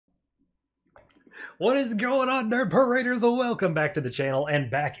What is going on, Nerd Paraders? Welcome back to the channel and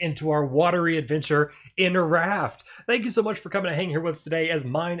back into our watery adventure in Raft. Thank you so much for coming to hang here with us today as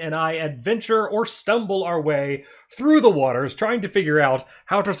mine and I adventure or stumble our way through the waters, trying to figure out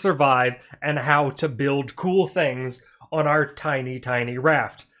how to survive and how to build cool things on our tiny, tiny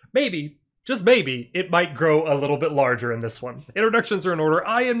raft. Maybe, just maybe, it might grow a little bit larger in this one. Introductions are in order.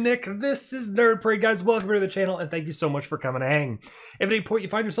 I am Nick. This is Nerd Parade, guys. Welcome to the channel, and thank you so much for coming to hang. If at any point you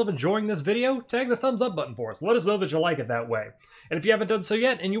find yourself enjoying this video, tag the thumbs up button for us. Let us know that you like it that way. And if you haven't done so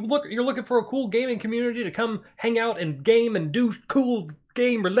yet, and you're looking for a cool gaming community to come hang out and game and do cool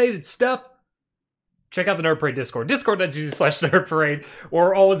game-related stuff, check out the Nerd Parade Discord. Discord.gg/nerdparade.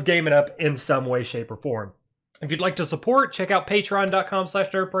 We're always gaming up in some way, shape, or form. If you'd like to support, check out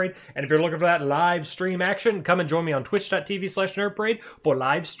patreon.com/nerdparade. And if you're looking for that live stream action, come and join me on twitch.tv/nerdparade for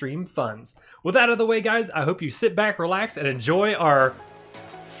live stream funds. With that out of the way, guys, I hope you sit back, relax, and enjoy our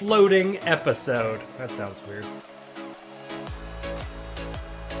floating episode. That sounds weird.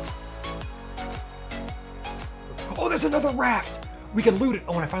 Oh, there's another raft! We can loot it.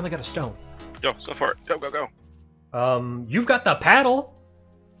 Oh, and I finally got a stone. Yo, go for it. Go, go, go. You've got the paddle.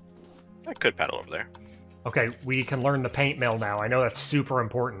 I could paddle over there. Okay, we can learn the paint mill now. I know that's super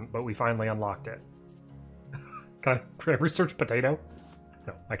important, but we finally unlocked it. Can I research potato?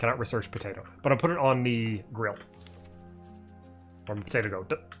 No, I cannot research potato. But I'll put it on the grill. Where'd the potato go?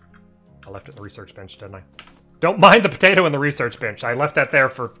 I left it in the research bench, didn't I? Don't mind the potato in the research bench. I left that there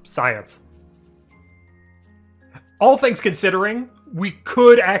for science. All things considering, we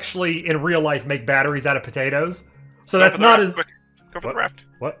could actually, in real life, make batteries out of potatoes. So that's not as... Go for the raft.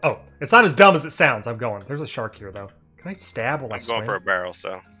 What? Oh, it's not as dumb as it sounds. I'm going. There's a shark here, though. Can I stab while I swim? I'm going for a barrel,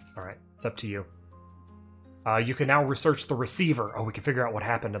 so... Alright, it's up to you. You can now research the receiver. Oh, we can figure out what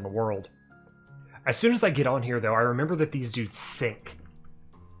happened in the world. As soon as I get on here, though, I remember that these dudes sink.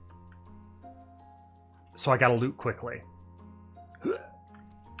 So I gotta loot quickly.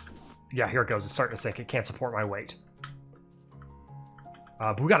 Yeah, here it goes. It's starting to sink. It can't support my weight.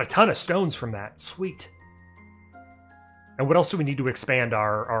 But we got a ton of stones from that. Sweet. And what else do we need to expand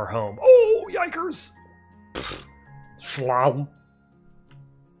our home? Oh, yikers! Schlaum.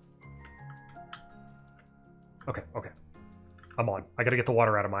 Okay, okay. I'm on. I gotta get the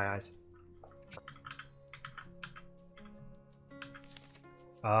water out of my eyes.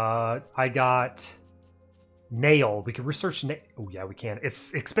 I got nail. We can research nail. Oh, yeah, we can.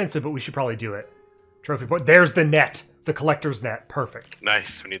 It's expensive, but we should probably do it. Trophy point. There's the net. The collector's net. Perfect.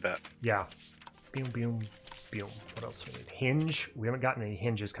 Nice. We need that. Yeah. Boom, boom. Boom. What else do we need? Hinge. We haven't gotten any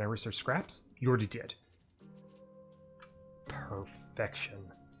hinges. Can I research scraps? You already did. Perfection. Do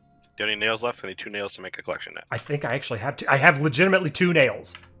you have any nails left? I need 2 nails to make a collection net. I think I actually have 2. I have legitimately 2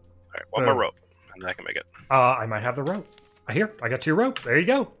 nails. Alright, one more rope, and then I can make it. I might have the rope. Here, I got 2 rope. There you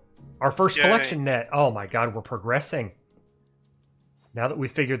go. Our first Yay. collection net. Oh my god, we're progressing. Now that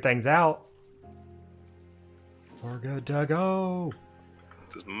we've figured things out, we're good to go.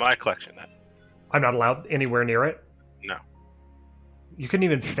 This is my collection net. I'm not allowed anywhere near it. No. You couldn't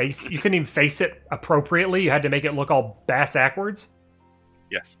even face it appropriately. You had to make it look all bass-ackwards.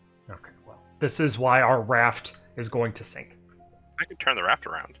 Yes. Okay, well, this is why our raft is going to sink. I can turn the raft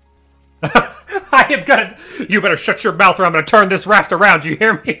around. I am gonna... You better shut your mouth or I'm gonna turn this raft around, you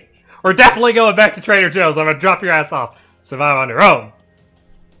hear me? We're definitely going back to Trader Joe's. I'm gonna drop your ass off. Survive on your own.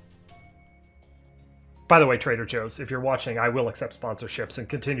 By the way, Trader Joe's, if you're watching, I will accept sponsorships and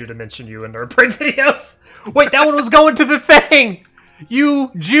continue to mention you in Nerd Parade videos. Wait, that one was going to the thing! You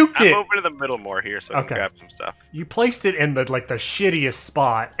juked it! I'm over to the middle more here so I can grab some stuff. You placed it in the shittiest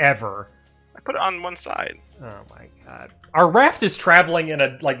spot ever. I put it on one side. Oh my god. Our raft is traveling in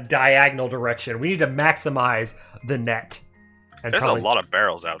a diagonal direction. We need to maximize the net. And There's a lot of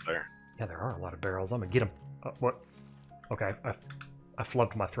barrels out there. Yeah, there are a lot of barrels. I'm gonna get them. What? Okay, I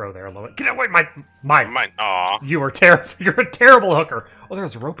flubbed my throw there a little bit. Get away, mine. Aw. You are terrible. You're a terrible hooker. Oh,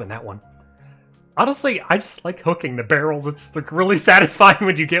 there's a rope in that one. Honestly, I just like hooking the barrels. It's really satisfying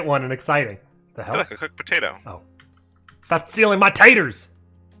when you get one and exciting. The hell? I like a cooked potato. Oh. Stop stealing my taters!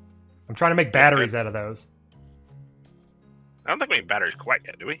 I'm trying to make batteries out of those. I don't think we need batteries quite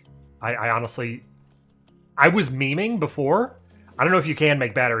yet, do we? I honestly... I was memeing before. I don't know if you can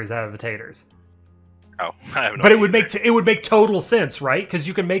make batteries out of the taters. Oh, I have no But idea. it would make total sense, right? Because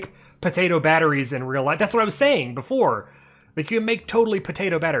you can make potato batteries in real life. That's what I was saying before. Like, you can make totally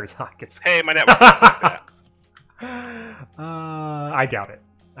potato batteries. Huh, Hey, my network. I doubt it.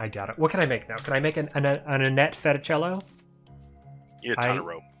 I doubt it. What can I make now? Can I make an Annette fettucello? You need a ton of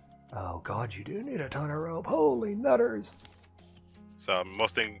rope. Oh, God, you do need a ton of rope. Holy nutters. So,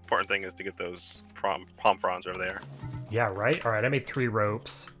 most important thing is to get those palm fronds over there. Yeah, right? All right, I made 3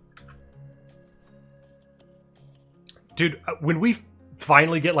 ropes. Dude, when we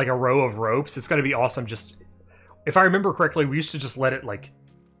finally get like a row of ropes, it's gonna be awesome. Just if I remember correctly, we used to just let it like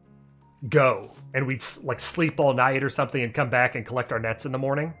go, and we'd like sleep all night or something, and come back and collect our nets in the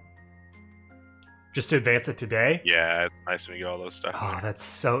morning, just to advance it today. Yeah, it's nice when you get all those stuff. Oh, that's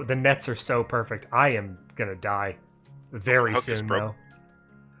so. The nets are so perfect. I am gonna die very soon, though.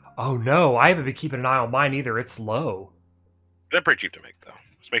 Oh no, I haven't been keeping an eye on mine either. It's low. They're pretty cheap to make, though.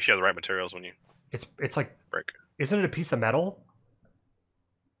 Just make sure you have the right materials when you. It's like break. Isn't it a piece of metal?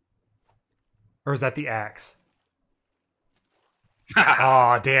 Or is that the axe?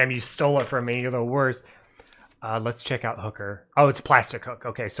 Aw, damn, you stole it from me. You're the worst. Let's check out hooker. Oh, it's a plastic hook.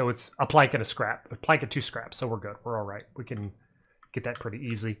 Okay, so it's a plank and a scrap. A plank and 2 scraps, so we're good. We're all right. We can get that pretty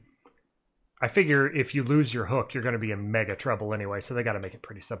easy. I figure if you lose your hook, you're going to be in mega trouble anyway, so they got to make it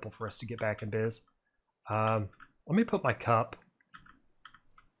pretty simple for us to get back in biz. Let me put my cup.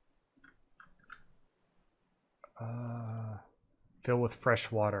 Fill with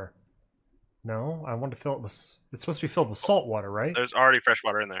fresh water. No, I want to fill it with... It's supposed to be filled with salt water, right? There's already fresh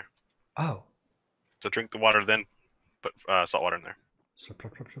water in there. Oh. So drink the water, then put salt water in there.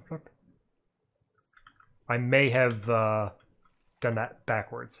 I may have done that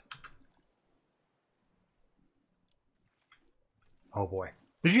backwards. Oh boy.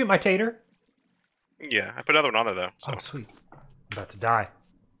 Did you get my tater? Yeah, I put another one on there, though. So. Oh, sweet. I'm about to die.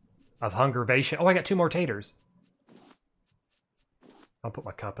 Of hungervation. Oh, I got 2 more taters. I'll put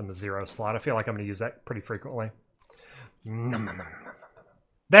my cup in the 0 slot. I feel like I'm going to use that pretty frequently.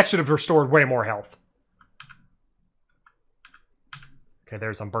 That should have restored way more health. Okay,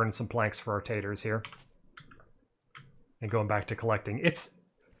 I'm burning some planks for our taters here. And going back to collecting.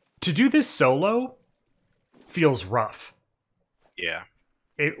 To do this solo feels rough. Yeah.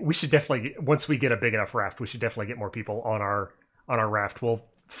 We should definitely, once we get a big enough raft, we should definitely get more people on our raft. We'll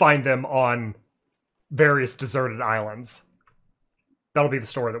find them on various deserted islands. That'll be the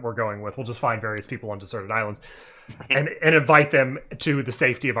story that we're going with. We'll just find various people on deserted islands and invite them to the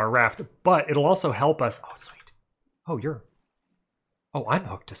safety of our raft. But it'll also help us. Oh, sweet. Oh, I'm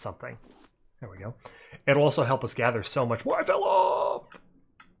hooked to something. There we go. It'll also help us gather so much more. I fell off.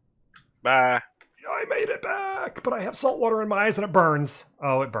 Bye. I made it back, but I have salt water in my eyes and it burns.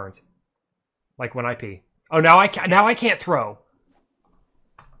 Oh, it burns. Like when I pee. Oh, now I can't throw.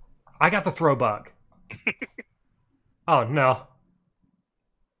 I got the throw bug. Oh no.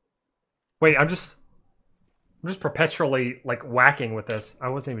 Wait, I'm just perpetually like whacking with this. I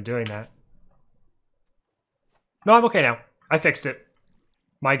wasn't even doing that. No, I'm okay now. I fixed it.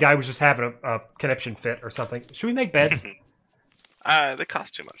 My guy was just having a conniption fit or something. Should we make beds? They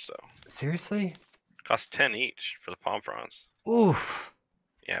cost too much though. Seriously? Cost 10 each for the palm fronds. Oof.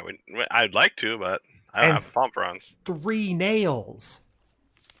 Yeah, I'd like to, but I don't have palm fronds. 3 nails.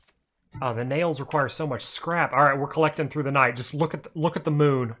 Oh, the nails require so much scrap. All right, we're collecting through the night. Just look at the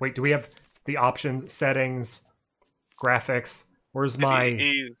moon. Wait, do we have the options, settings, graphics? Where's my?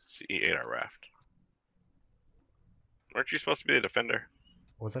 He ate our raft. Aren't you supposed to be the defender?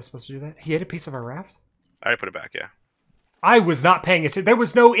 Was I supposed to do that? He ate a piece of our raft? I already put it back. Yeah. I was not paying attention. There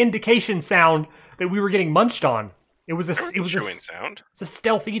was no indication sound that we were getting munched on. It was a chewing sound. It's a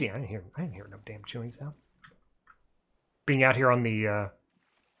stealth eating. I didn't hear no damn chewing sound. Being out here on the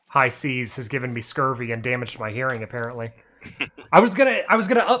high seas has given me scurvy and damaged my hearing. Apparently, I was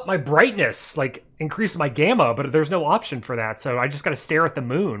gonna up my brightness, like increase my gamma, but there's no option for that. So I just got to stare at the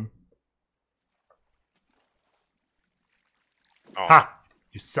moon. Oh. Ha!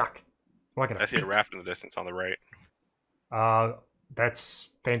 You suck. I see a raft in the distance on the right. That's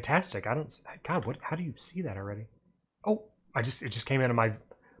fantastic. God, what? How do you see that already? Oh, it just came into my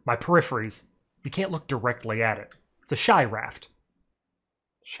peripheries. You can't look directly at it. It's a shy raft.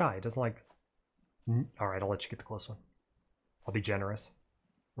 Shy. It doesn't like... All right, I'll let you get the close one. I'll be generous.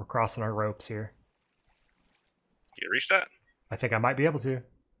 We're crossing our ropes here. You reach that? I think I might be able to.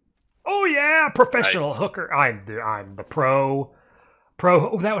 Oh yeah, professional nice. Hooker. I'm the pro.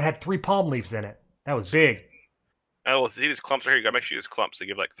 Oh, that one had 3 palm leaves in it. That was big. Oh, well, see these clumps right here. You gotta make sure you use clumps to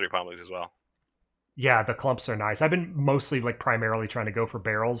give like 3 palm leaves as well. Yeah, the clumps are nice. I've been mostly like primarily trying to go for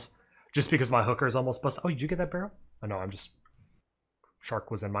barrels, just because my hooker is almost busted. Oh, did you get that barrel? Oh no, I'm just... Shark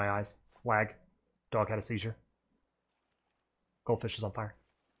was in my eyes. Lag. Dog had a seizure. Goldfish is on fire.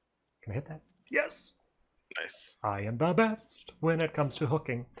 Can I hit that? Yes! Nice. I am the best when it comes to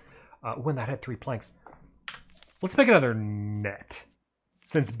hooking. When that had 3 planks. Let's make another net.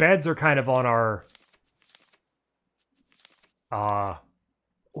 Since beds are kind of on our... a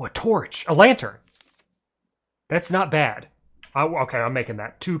torch. A lantern. That's not bad. Okay, I'm making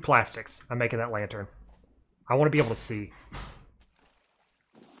that. 2 plastics. I'm making that lantern. I want to be able to see.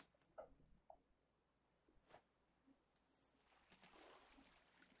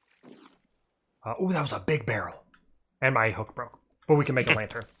 Ooh, that was a big barrel. And my hook broke. But we can make a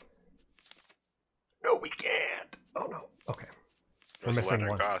lantern. No, we can't. Oh, no. Okay. We're missing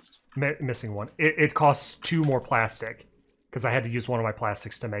one. Missing one. It costs 2 more plastic. Because I had to use one of my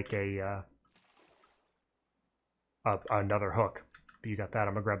plastics to make another hook. But you got that.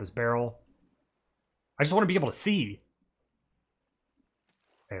 I'm going to grab this barrel. I just want to be able to see.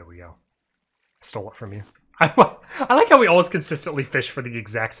 There we go. I stole it from you. I like how we always consistently fish for the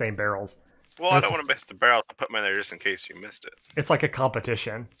exact same barrels. Well, I don't want to miss the barrel. I put mine there just in case you missed it. It's like a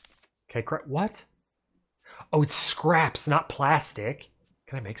competition. Okay, what? Oh, it's scraps, not plastic.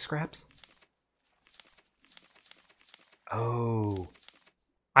 Can I make scraps? Oh.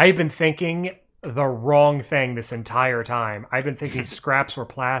 I've been thinking the wrong thing this entire time. I've been thinking scraps were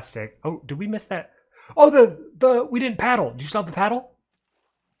plastic. Oh, did we miss that? Oh, we didn't paddle. Did you still have the paddle?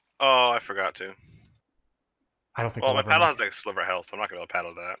 Oh, I forgot to. I don't think my paddle has like sliver health, so I'm not going to be able to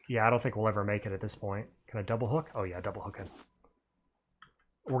paddle that. Yeah, I don't think we'll ever make it at this point. Can I double hook? Oh, yeah, double hooking.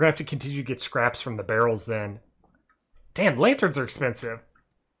 We're going to have to continue to get scraps from the barrels then. Damn, lanterns are expensive.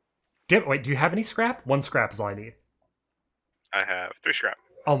 Wait, do you have any scrap? 1 scrap is all I need. I have 3 scrap.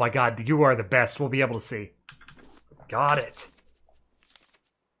 Oh my god, you are the best. We'll be able to see. Got it.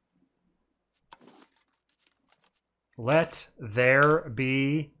 Let there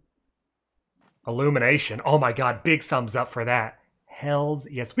be illumination. Oh my god, big thumbs up for that. Hells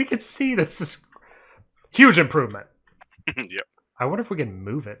yes, we can see this. This is huge improvement. Yep. I wonder if we can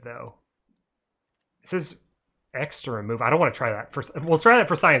move it though. It says X to remove. I don't want to try that first. We'll try that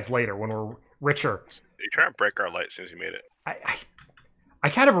for science later when we're richer. You try to break our light as soon as you made it. I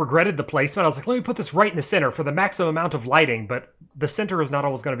kind of regretted the placement. I was like, let me put this right in the center for the maximum amount of lighting, but the center is not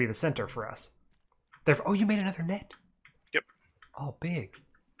always going to be the center for us. Therefore, oh, you made another net? Yep. Oh, big.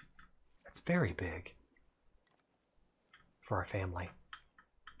 That's very big. For our family.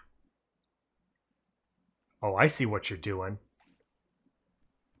 Oh, I see what you're doing.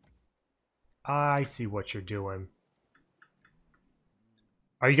 I see what you're doing.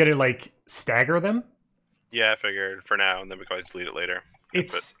 Are you going to, like, stagger them? Yeah, I figured for now, and then we can always delete it later.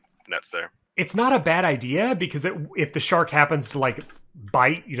 It's nets there. It's not a bad idea because if the shark happens to like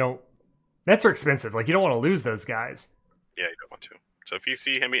bite, you don't. Nets are expensive. Like you don't want to lose those guys. Yeah, you don't want to. So if you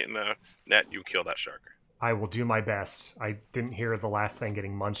see him eating the net, you kill that shark. I will do my best. I didn't hear the last thing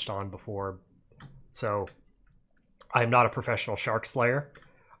getting munched on before, so I'm not a professional shark slayer.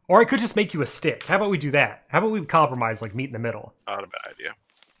 Or I could just make you a stick. How about we do that? How about we compromise, like meet in the middle? Not a bad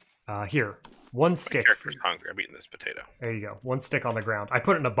idea. Here. 1 stick. My character's hungry. I'm eating this potato. There you go. 1 stick on the ground. I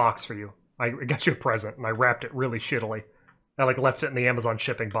put it in a box for you. I got you a present, and I wrapped it really shittily. I like left it in the Amazon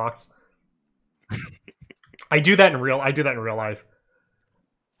shipping box. I do that in real life.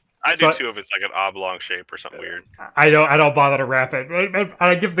 I do too if it's like an oblong shape or something weird. I don't bother to wrap it.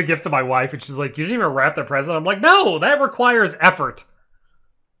 I give the gift to my wife, and she's like, "You didn't even wrap the present." I'm like, "No, that requires effort.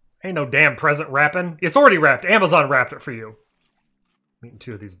 Ain't no damn present wrapping. It's already wrapped. Amazon wrapped it for you." I'm eating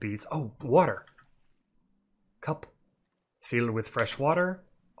 2 of these beets. Oh, water. Cup filled with fresh water.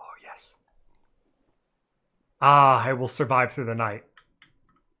 Oh, yes. Ah, I will survive through the night.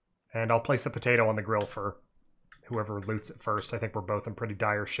 And I'll place a potato on the grill for whoever loots it first. I think we're both in pretty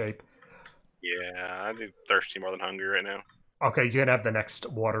dire shape. Yeah, I'm thirsty more than hungry right now. Okay, you can have the next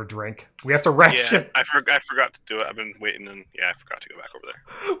water drink. We have to ration. Yeah, I forgot to do it. I've been waiting, and yeah, I forgot to go back over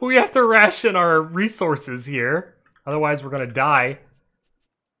there. We have to ration our resources here. Otherwise, we're going to die.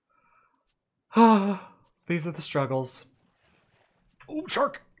 These are the struggles. Oh,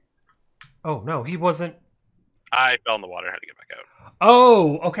 shark! Oh, no, he wasn't... I fell in the water. I had to get back out.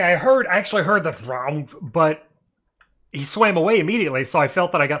 Oh, okay, I actually heard the wrong, but he swam away immediately, so I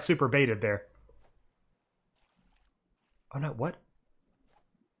felt that I got super baited there. Oh, no, what?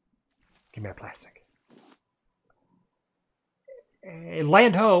 Give me a plastic.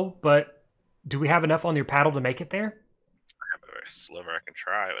 Land ho, but do we have enough on your paddle to make it there? I have a sliver I can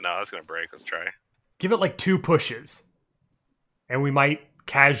try, but no, that's going to break. Let's try. Give it like 2 pushes, and we might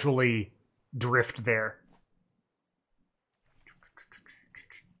casually drift there.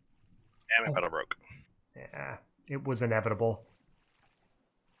 And my pedal broke. Yeah, it was inevitable.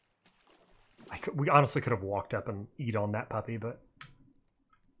 We honestly could have walked up and eat on that puppy, but...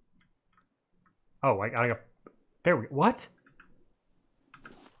 Oh, I got... There we go. What?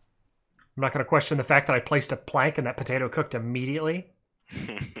 I'm not going to question the fact that I placed a plank and that potato cooked immediately.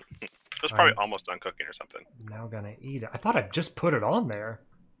 It was probably almost done cooking or something. I'm now going to eat it. I thought I just put it on there.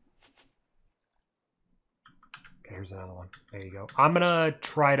 Okay, here's another one. There you go. I'm going to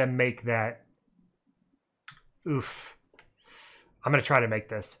try to make that... Oof. I'm going to try to make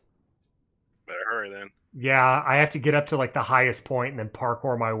this. Better hurry then. Yeah, I have to get up to like the highest point and then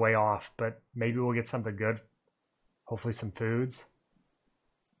parkour my way off, but maybe we'll get something good. Hopefully some foods.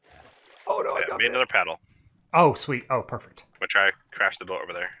 Oh no, I Yeah, got made it. another paddle. Oh, sweet. Oh, perfect. I'm gonna try to crash the boat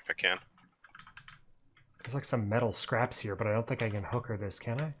over there if I can. There's like some metal scraps here, but I don't think I can hook her this,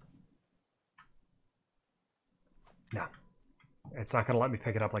 can I? No. It's not going to let me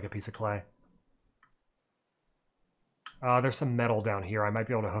pick it up like a piece of clay. There's some metal down here. I might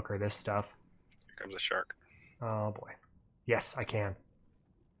be able to hook her this stuff. Here comes a shark. Oh, boy. Yes, I can.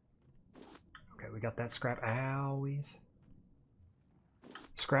 Okay, we got that scrap. Owies.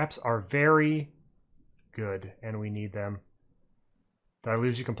 Scraps are very good, and we need them. Did I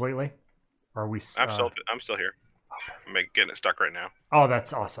lose you completely? Or are we... I'm still here. I'm getting it stuck right now. Oh,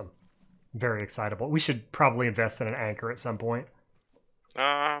 that's awesome. Very excitable. We should probably invest in an anchor at some point.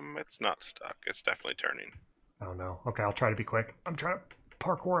 It's not stuck. It's definitely turning. Oh, no. Okay, I'll try to be quick. I'm trying to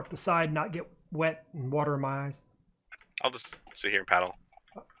parkour up the side, not get wet and water in my eyes. I'll just sit here and paddle.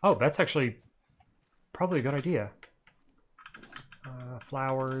 Oh, that's actually probably a good idea.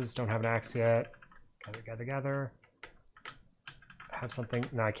 Flowers. Don't have an axe yet. Gather. Have something.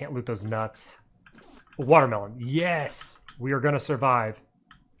 No, I can't loot those nuts. Watermelon. Yes! We are going to survive.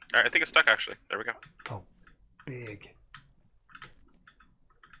 Alright, I think it's stuck actually. There we go. Oh, big.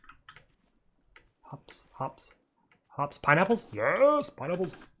 Hops. Pineapples? Yes,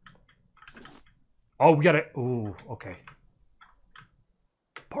 pineapples. Oh, we got it. Ooh, okay.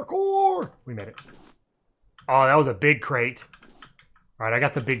 Parkour! We made it. Oh, that was a big crate. All right, I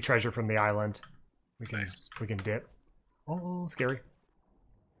got the big treasure from the island. We can dip. Oh, scary.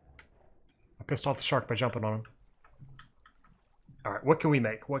 I pissed off the shark by jumping on him. All right, what can we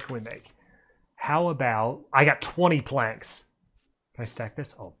make? How about... I got 20 planks. Can I stack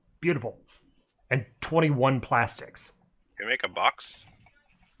this? Oh, beautiful. And 21 plastics. Can we make a box?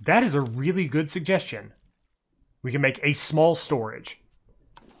 That is a really good suggestion. We can make a small storage.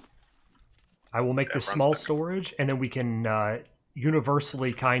 I will make the small storage, and then we can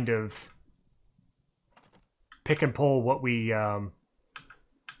universally kind of pick and pull what we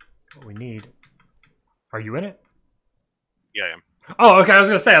need. Are you in it? Yeah, I am. Oh, okay. I was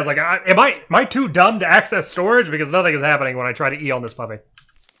gonna say. I was like, am I too dumb to access storage because nothing is happening when I try to eat on this puppy?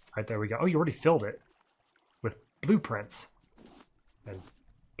 All right, there we go. Oh, you already filled it with blueprints and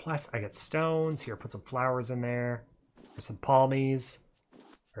I got stones here. Put some flowers in there. There's some palmies.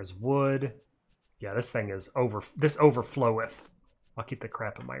 There's wood. Yeah, this thing is this overfloweth. I'll keep the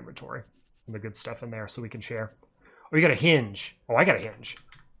crap in my inventory and the good stuff in there so we can share. Oh, you got a hinge. Oh, I got a hinge.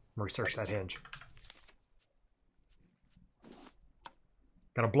 I'm gonna research that hinge.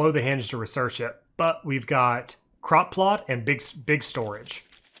 Gotta blow the hinge to research it, but we've got crop plot and big storage.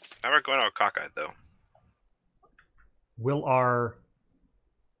 Now we're going out cockeyed though. Will our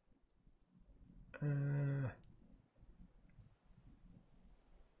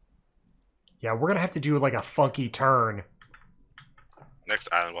yeah, we're gonna have to do like a funky turn. Next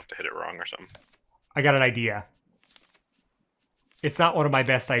island we'll have to hit it wrong or something. I got an idea. It's not one of my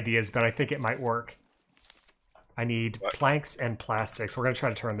best ideas, but I think it might work. I need planks and plastics. We're gonna try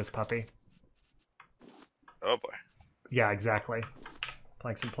to turn this puppy. Oh boy. Yeah, exactly.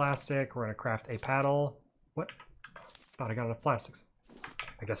 Planks and plastic. We're gonna craft a paddle. What? Thought I got enough plastics.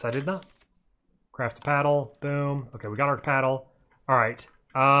 I guess I did not. Craft a paddle. Boom. Okay, we got our paddle. All right.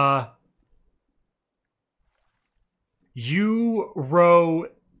 You row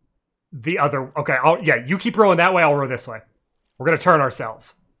the other. Okay. Yeah. You keep rowing that way. I'll row this way. We're gonna turn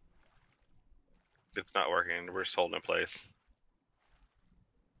ourselves. It's not working. We're just holding in place.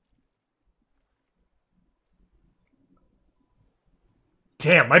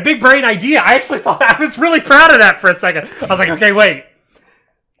 Damn, my big brain idea. I actually thought I was really proud of that for a second. I was like, okay, wait.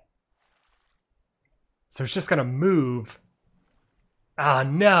 So it's just gonna move. Ah,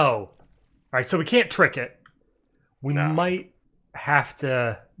 no. All right, so we can't trick it. We might have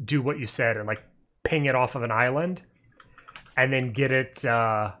to do what you said and like ping it off of an island, and then get it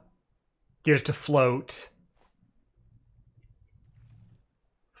to float.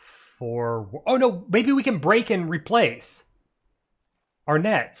 Oh no, maybe we can break and replace our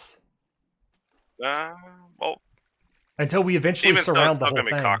nets. Well, until we eventually surround the whole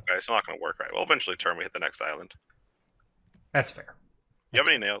thing. It's not going to work right. We'll eventually turn. We hit the next island. That's fair. You have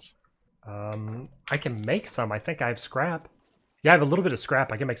any nails? I can make some. I think I have scrap. Yeah, I have a little bit of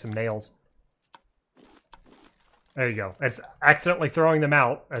scrap. I can make some nails. There you go. It's accidentally throwing them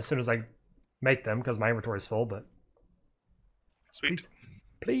out as soon as I make them because my inventory is full, but... Sweet.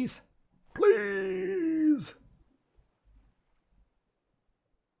 Please. Please.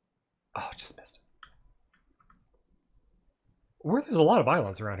 Oh, just missed it. There's a lot of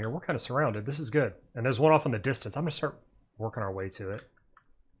islands around here. We're kind of surrounded. This is good. And there's one off in the distance. I'm going to start working our way to it.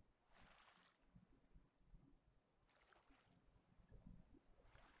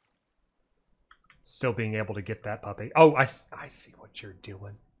 Still being able to get that puppy. Oh, I see what you're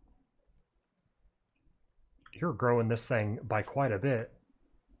doing. You're growing this thing by quite a bit.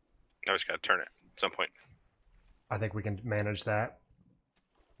 I just got to turn it at some point. I think we can manage that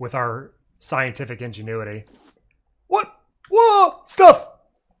with our scientific ingenuity. What? Whoa! Stuff!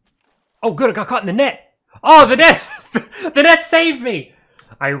 Oh, good. I got caught in the net. Oh, the net! The net saved me!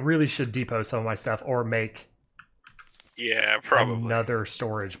 I really should depot some of my stuff or make... Yeah, probably. Another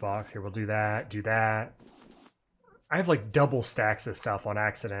storage box. Here, we'll do that. Do that. I have like double stacks of stuff on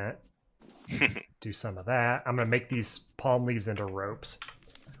accident. Do some of that. I'm going to make these palm leaves into ropes.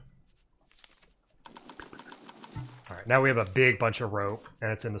 Alright, now we have a big bunch of rope,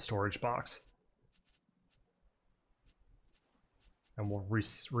 and it's in the storage box. And we'll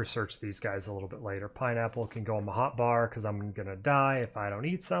research these guys a little bit later. Pineapple can go on my hot bar, because I'm going to die if I don't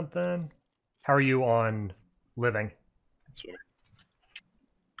eat something. How are you on living? Swimming.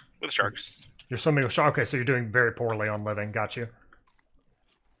 With sharks. You're swimming with sharks? Okay, so you're doing very poorly on living. Got you.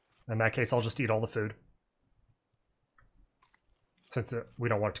 In that case, I'll just eat all the food. Since we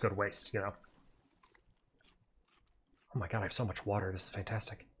don't want it to go to waste, you know. Oh my god, I have so much water. This is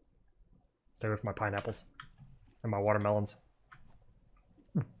fantastic. Stay away from my pineapples. And my watermelons.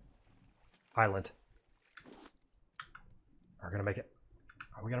 Island. Are we gonna make it?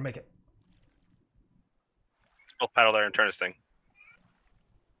 Are we gonna make it? We'll paddle there and turn this thing.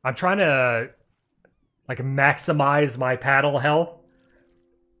 I'm trying to like maximize my paddle health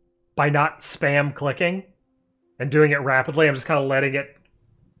by not spam clicking and doing it rapidly. I'm just kind of letting it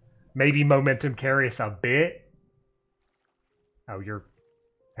maybe momentum carry us a bit. Oh, you're...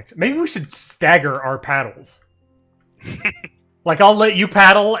 Maybe we should stagger our paddles. Like, I'll let you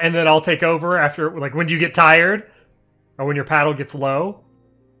paddle, and then I'll take over after, like, when you get tired, or when your paddle gets low.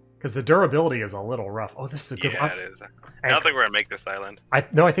 Because the durability is a little rough. Oh, this is a good one. Yeah, it is. I don't think we're gonna make this island.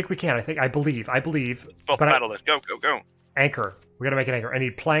 No, I think we can. I believe. Let's both paddle this. Go, go, go. Anchor. We gotta make an anchor. I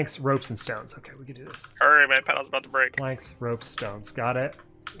need planks, ropes, and stones. Okay, we can do this. Hurry, my paddle's about to break. Planks, ropes, stones. Got it.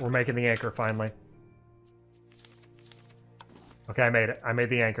 We're making the anchor, finally. Okay, I made it. I made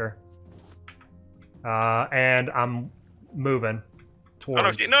the anchor. And I'm moving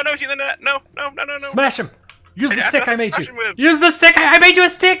towards... Oh, no, see the net. No. Smash him! Use the stick I made you. With. Use the stick! I made you a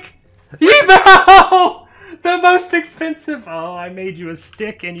stick! No! The most expensive... Oh, I made you a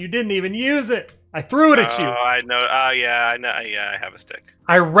stick and you didn't even use it. I threw it at you. Oh, I know. Oh, yeah, I know. Yeah, I have a stick.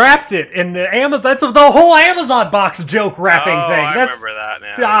 I wrapped it in the Amazon. That's the whole Amazon box joke wrapping thing. I remember that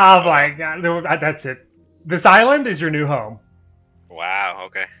Oh now. my god. That's it. This island is your new home. Wow,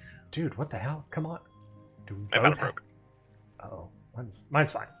 okay. Dude, what the hell? Come on. My paddle broke. Uh-oh.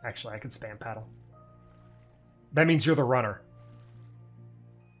 Mine's fine. Actually, I can spam paddle. That means you're the runner.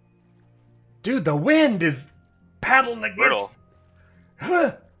 Dude, the wind is paddling against...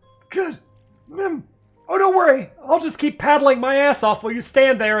 Huh. Good. Oh, don't worry. I'll just keep paddling my ass off while you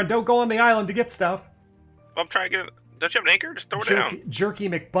stand there and don't go on the island to get stuff. Well, I'm trying to get it. Don't you have an anchor? Just throw it down. Jerky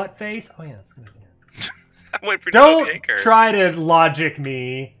McButtface. Oh, yeah, that's going to be it. I'm waiting for Don't the anchor. try to logic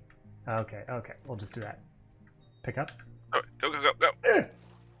me. Okay. We'll just do that. Pick up. Oh, go.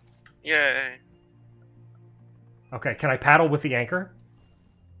 Yay. Okay, can I paddle with the anchor?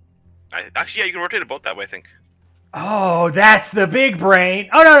 Actually, yeah, you can rotate a boat that way, I think. Oh, that's the big brain.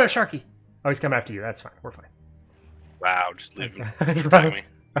 Oh, no, Sharky. Oh, he's coming after you. That's fine. We're fine. Wow, just leave him.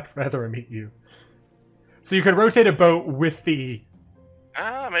 I'd rather meet you. So you can rotate a boat with the...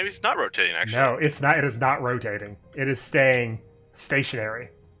 Maybe it's not rotating, actually. No, it's not. It is not rotating. It is staying stationary.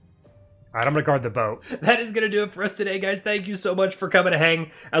 All right, I'm going to guard the boat. That is going to do it for us today, guys. Thank you so much for coming to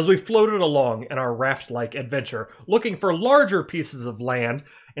hang as we floated along in our raft-like adventure, looking for larger pieces of land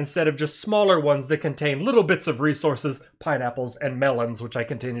instead of just smaller ones that contain little bits of resources, pineapples, and melons, which I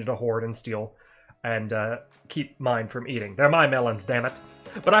continue to hoard and steal and keep mine from eating. They're my melons, damn it.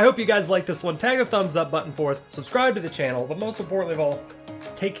 But I hope you guys like this one. Tag a thumbs up button for us, subscribe to the channel, but most importantly of all,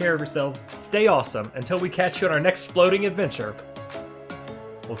 take care of yourselves, stay awesome. Until we catch you on our next floating adventure,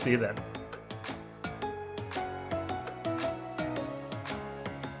 we'll see you then.